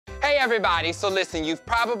Hey everybody, so listen, you've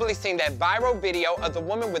probably seen that viral video of the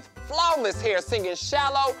woman with flawless hair singing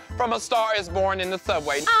Shallow from A Star Is Born in the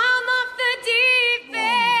subway. I'm off the deep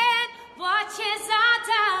end, watch as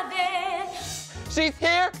I dive in. She's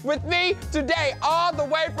here with me today, all the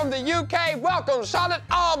way from the UK. Welcome, Charlotte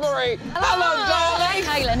Awbery. Hello, darling.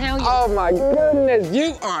 Kalen, how are you? Oh my goodness,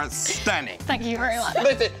 you are stunning. Thank you very much.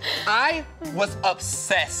 Listen, I was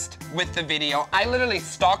obsessed with the video. I literally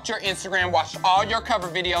stalked your Instagram, watched all your cover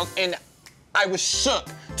videos, and I was shook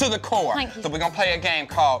to the core. Thank you. So we're gonna play a game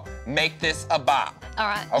called Make This a Bop. All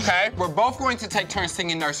right. Okay? We're both going to take turns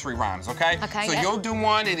singing nursery rhymes, okay? Okay, So yeah. you'll do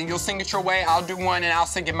one, and then you'll sing it your way, I'll do one, and I'll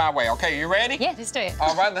sing it my way, okay? You ready? Yeah, let's do it.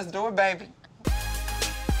 All right, let's do it, baby.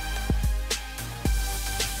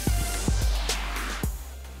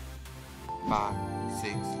 Five,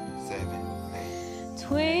 6, 7, 8.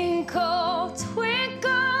 Twinkle,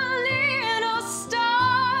 twinkle, little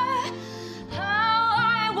star, how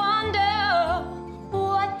I wonder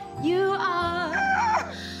what you are.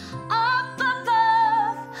 Up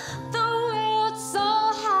above the world so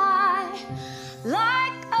high,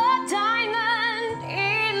 like a diamond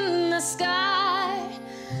in the sky.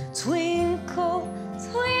 Twinkle,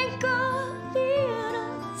 twinkle,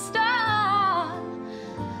 little star,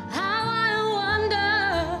 how I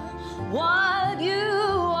wonder what you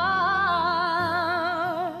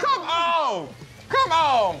are. Come on! Come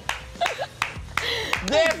on!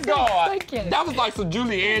 Yes, God. Thank you. That was like some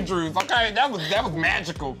Julie Andrews, okay? That was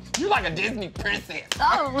magical. You're like a Disney princess.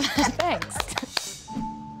 Oh, thanks.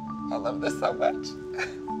 I love this so much.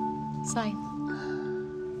 Same.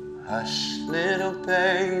 Hush, little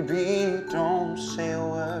baby, don't say a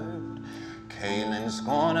word. Kalen's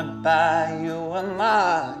gonna buy you a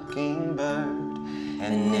mockingbird.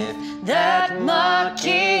 And if that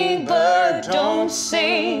mockingbird don't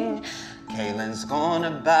sing, Kalen's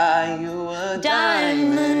gonna buy you a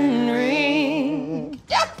diamond ring.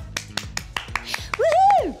 Yeah.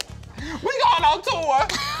 Woo! We going on tour.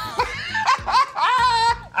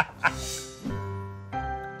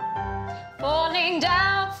 Falling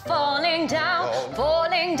down, falling down,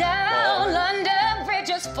 falling down. London Bridge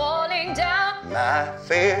is falling down. My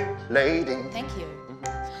fair lady. Thank you.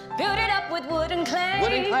 Build it up with wood and clay.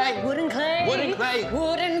 Wood and clay. Wood and clay. Wood and clay.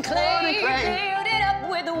 Wood and clay. Wood and clay. Build it up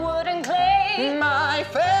with the wood and clay. My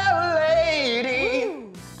fair lady.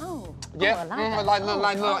 Oh. Yeah, Oh, I like that.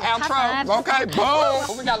 like little high outro. five. Okay, boom.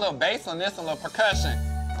 Oh, we got a little bass on this, a little percussion.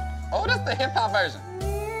 Oh, that's the hip hop version.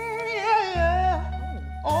 Yeah.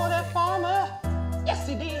 Oh, that farmer. Yes,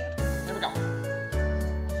 he did. Here we go.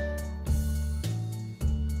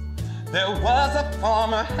 There was a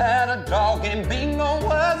farmer, had a dog, and Bingo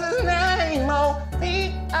was his name. Oh,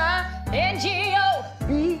 N-G-O.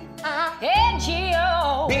 B-I-N-G-O.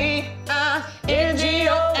 N-G-O.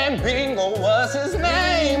 B-I-N-G-O. And Bingo was his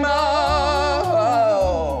name. Oh,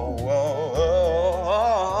 oh, oh,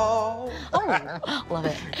 oh. Oh, love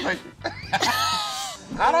it.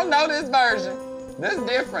 I don't know this version. This is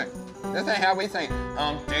different. This ain't how we sing.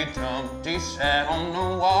 Humpty Dumpty sat on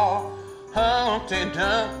the wall. Humpty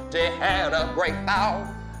Dumpty had a great fall.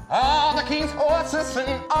 All the king's horses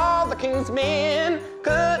and all the king's men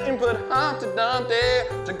couldn't put Humpty Dumpty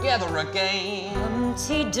together again.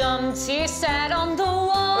 Humpty Dumpty sat on the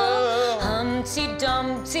wall. Oh. Humpty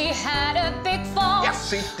Dumpty had a big fall.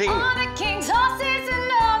 Yes, he did. All the king's horses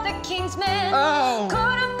and all the king's men Oh.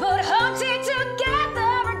 couldn't put Humpty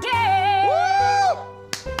together again. Woo!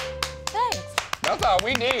 Thanks. That's all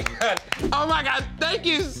we need. Oh my God, thank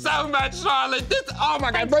you so much, Charlotte. This, oh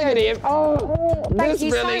my God, bring it in. Oh, Thank this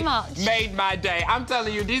you so really much. made my day. I'm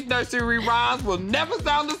telling you, these nursery rhymes will never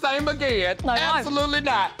sound the same again. No, no. Absolutely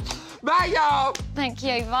not. Bye, y'all. Thank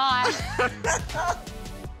you. Bye.